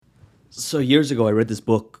So years ago, I read this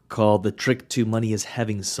book called The Trick to Money is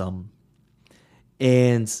Having Some.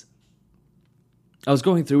 And I was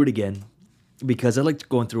going through it again because I liked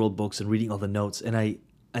going through old books and reading all the notes. And I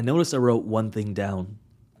noticed I wrote one thing down.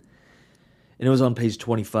 And it was on page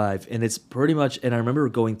 25. And it's pretty much, and I remember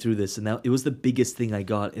going through this, and it was the biggest thing I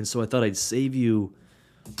got. And so I thought I'd save you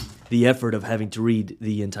the effort of having to read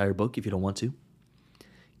the entire book if you don't want to,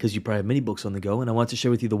 because you probably have many books on the go. And I want to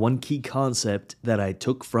share with you the one key concept that I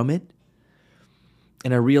took from it.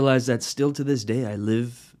 And I realized that still to this day, I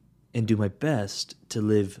live and do my best to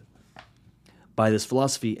live by this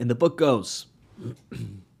philosophy. And the book goes,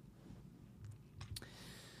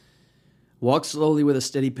 walk slowly with a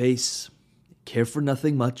steady pace, care for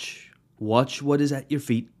nothing much, watch what is at your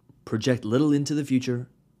feet, project little into the future,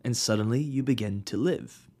 and suddenly you begin to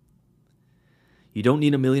live. You don't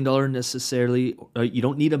need $1 million necessarily. You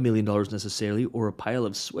don't need $1 million necessarily, or a pile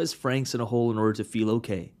of Swiss francs in a hole in order to feel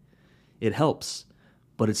okay. It helps,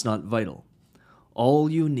 but it's not vital. All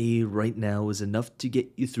you need right now is enough to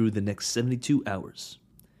get you through the next 72 hours.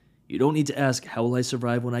 You don't need to ask, how will I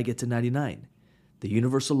survive when I get to 99? The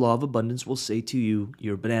universal law of abundance will say to you,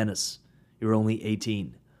 you're bananas. You're only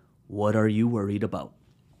 18. What are you worried about?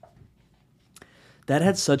 That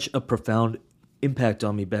had such a profound impact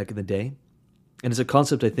on me back in the day. And it's a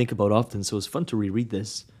concept I think about often, so it's fun to reread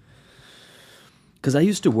this. Because I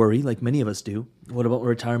used to worry, like many of us do. What about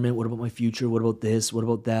retirement? What about my future? What about this? What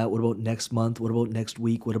about that? What about next month? What about next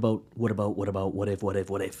week? What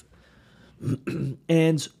if?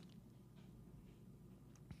 And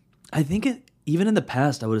I think even in the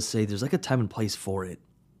past, I would say there's like a time and place for it.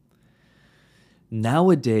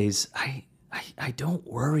 Nowadays, I don't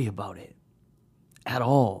worry about it at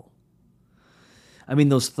all. I mean,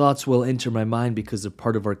 those thoughts will enter my mind because they're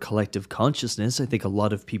part of our collective consciousness. I think a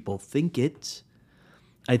lot of people think it.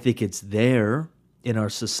 I think it's there in our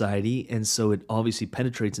society, and so it obviously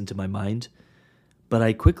penetrates into my mind. But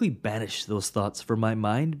I quickly banish those thoughts from my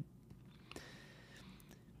mind.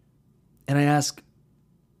 And I ask,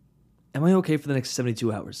 am I okay for the next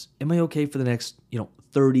 72 hours? Am I okay for the next,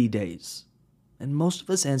 30 days? And most of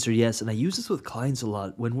us answer yes, and I use this with clients a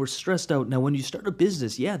lot when we're stressed out. Now, when you start a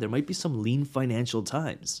business, yeah, there might be some lean financial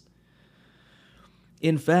times.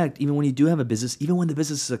 In fact, even when you do have a business, even when the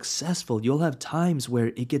business is successful, you'll have times where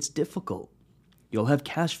it gets difficult. You'll have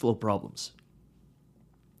cash flow problems.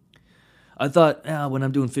 I thought, when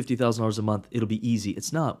I'm doing $50,000 a month, it'll be easy.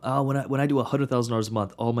 It's not. When I do $100,000 a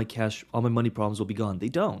month, all my money problems will be gone. They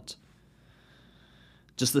don't.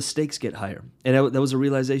 Just the stakes get higher. And that was a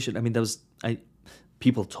realization. I mean,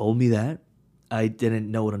 people told me that. I didn't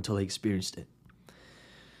know it until I experienced it.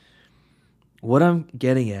 What I'm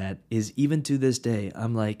getting at is, even to this day,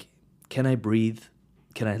 I'm like, can I breathe?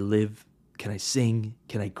 Can I live? Can I sing?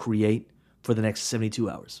 Can I create for the next 72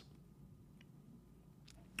 hours?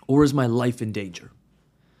 Or is my life in danger?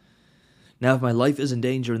 Now, if my life is in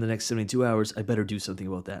danger in the next 72 hours, I better do something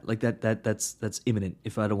about that. Like that's imminent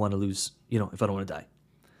if I don't want to lose, if I don't want to die.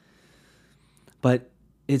 But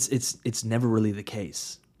it's never really the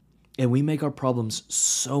case. And we make our problems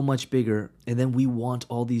so much bigger, and then we want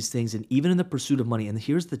all these things. And even in the pursuit of money, and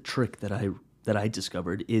here's the trick that I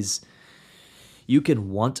discovered, is you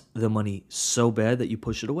can want the money so bad that you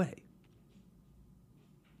push it away.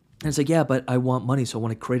 And it's like, yeah, but I want money, so I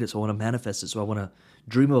want to create it, so I want to manifest it, so I want to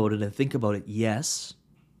dream about it and think about it. Yes,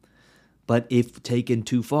 but if taken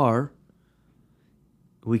too far,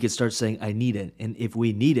 we could start saying, I need it. And if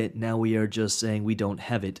we need it, now we are just saying we don't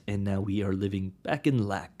have it, and now we are living back in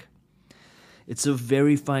lack. It's a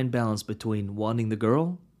very fine balance between wanting the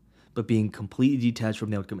girl, but being completely detached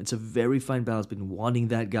from the outcome. It's a very fine balance between wanting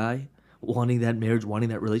that guy, wanting that marriage, wanting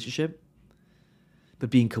that relationship, but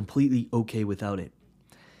being completely okay without it.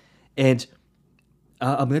 And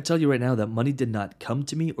I'm going to tell you right now that money did not come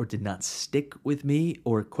to me or did not stick with me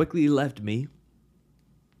or quickly left me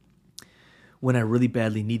when I really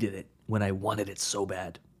badly needed it, when I wanted it so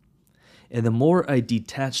bad. And the more I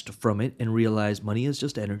detached from it and realized money is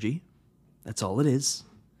just energy, that's all it is.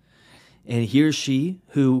 And he or she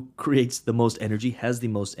who creates the most energy, has the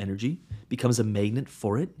most energy, becomes a magnet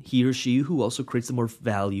for it. He or she who also creates the more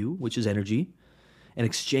value, which is energy, and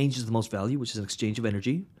exchanges the most value, which is an exchange of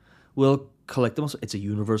energy, will collect the most. It's a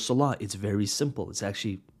universal law. It's very simple. It's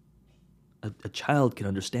actually, a child can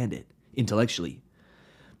understand it intellectually.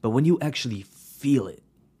 But when you actually feel it,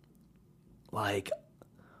 like,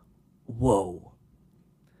 whoa,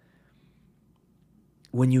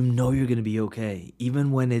 when you know you're going to be okay,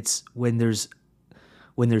 even when there's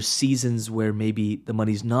seasons where maybe the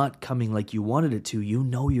money's not coming like you wanted it to, you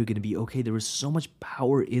know you're going to be okay. There is so much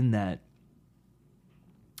power in that.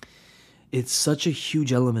 it's such a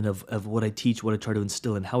huge element of what I teach, what I try to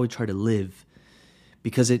instill, and how I try to live,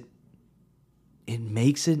 because it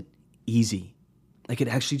makes it easy. Like, it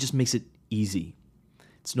actually just makes it easy.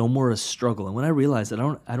 It's no more a struggle. And when I realize that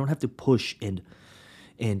I don't have to push and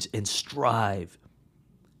strive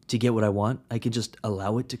to get what I want, I can just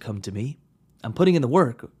allow it to come to me. I'm putting in the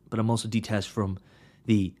work, but I'm also detached from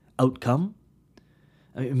the outcome.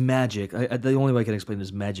 I mean, magic, the only way I can explain it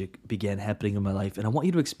is magic began happening in my life. And I want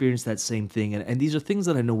you to experience that same thing. And these are things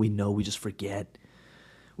that I know, we just forget.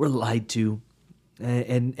 We're lied to.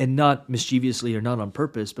 And not mischievously or not on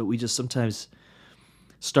purpose, but we just sometimes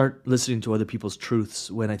start listening to other people's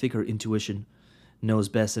truths when I think our intuition knows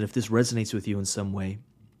best. And if this resonates with you in some way,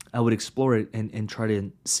 I would explore it and try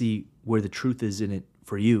to see where the truth is in it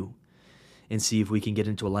for you, and see if we can get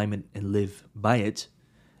into alignment and live by it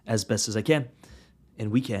as best as I can.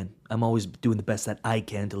 And we can. I'm always doing the best that I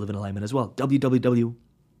can to live in alignment as well.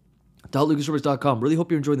 www.lucasrivers.com. Really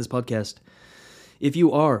hope you're enjoying this podcast. If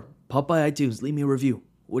you are, pop by iTunes, leave me a review.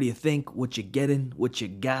 What do you think? What you getting? What you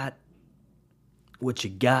got? What you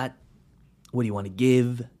got? What do you want to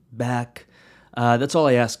give back? That's all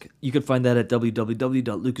I ask. You can find that at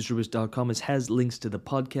www.lucasrivers.com. It has links to the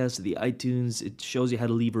podcast, to the iTunes. It shows you how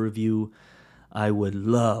to leave a review. I would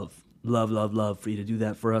love for you to do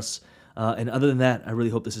that for us. And other than that, I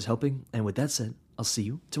really hope this is helping. And with that said, I'll see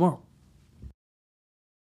you tomorrow.